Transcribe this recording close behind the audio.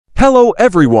Hello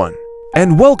everyone,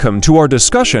 and welcome to our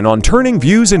discussion on turning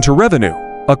views into revenue,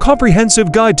 a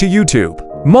comprehensive guide to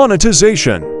YouTube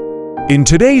monetization. In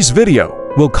today's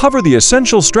video, we'll cover the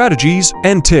essential strategies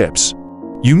and tips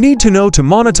you need to know to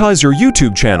monetize your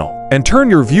YouTube channel and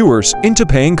turn your viewers into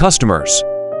paying customers.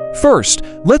 First,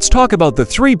 let's talk about the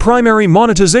three primary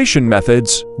monetization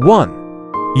methods. 1.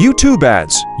 YouTube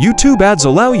ads. YouTube ads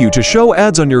allow you to show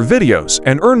ads on your videos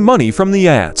and earn money from the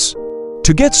ads.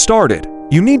 To get started,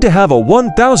 you need to have a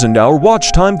 1,000 hour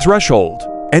watch time threshold,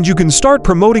 and you can start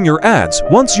promoting your ads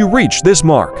once you reach this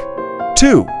mark.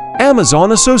 2.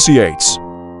 Amazon Associates.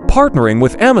 Partnering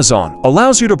with Amazon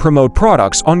allows you to promote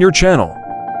products on your channel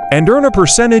and earn a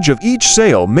percentage of each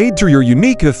sale made through your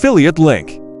unique affiliate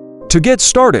link. To get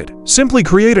started, simply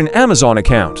create an Amazon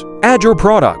account, add your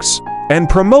products, and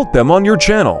promote them on your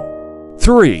channel.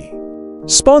 3.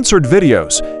 Sponsored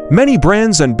videos. Many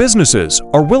brands and businesses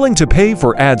are willing to pay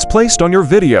for ads placed on your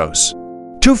videos.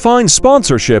 To find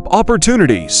sponsorship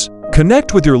opportunities,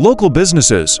 connect with your local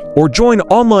businesses or join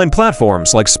online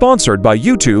platforms like Sponsored by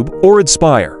YouTube or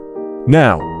Inspire.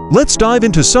 Now, let's dive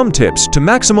into some tips to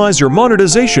maximize your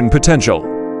monetization potential.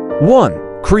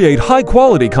 1. Create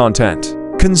high-quality content.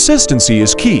 Consistency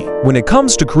is key when it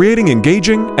comes to creating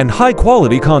engaging and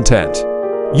high-quality content.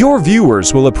 Your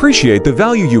viewers will appreciate the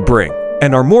value you bring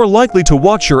and are more likely to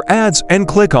watch your ads and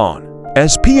click on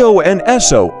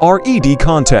sponsored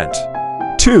content.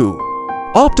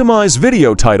 2. Optimize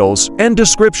video titles and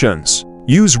descriptions.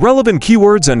 Use relevant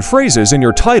keywords and phrases in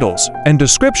your titles and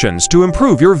descriptions to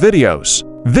improve your videos'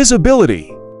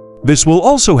 visibility. This will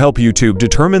also help YouTube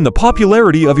determine the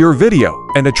popularity of your video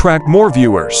and attract more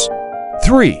viewers.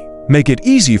 3. Make it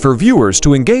easy for viewers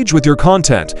to engage with your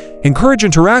content. Encourage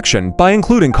interaction by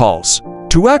including calls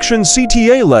to action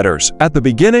CTA letters at the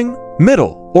beginning,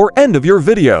 middle, or end of your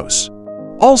videos.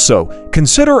 Also,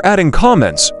 consider adding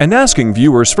comments and asking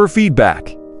viewers for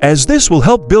feedback, as this will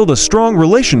help build a strong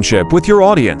relationship with your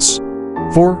audience.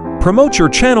 4. Promote your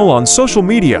channel on social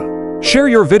media. Share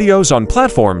your videos on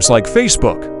platforms like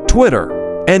Facebook,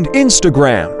 Twitter, and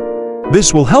Instagram.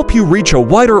 This will help you reach a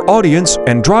wider audience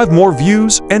and drive more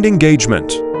views and engagement.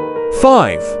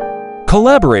 5.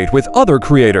 Collaborate with other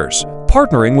creators.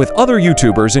 Partnering with other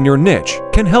YouTubers in your niche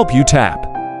can help you tap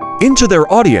into their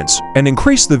audience and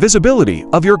increase the visibility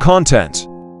of your content.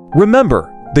 Remember,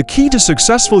 the key to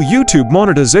successful YouTube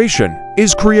monetization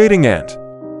is creating and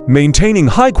maintaining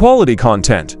high-quality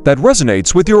content that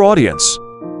resonates with your audience.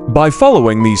 By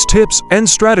following these tips and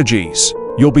strategies,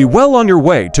 you'll be well on your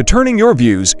way to turning your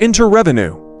views into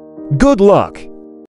revenue. Good luck!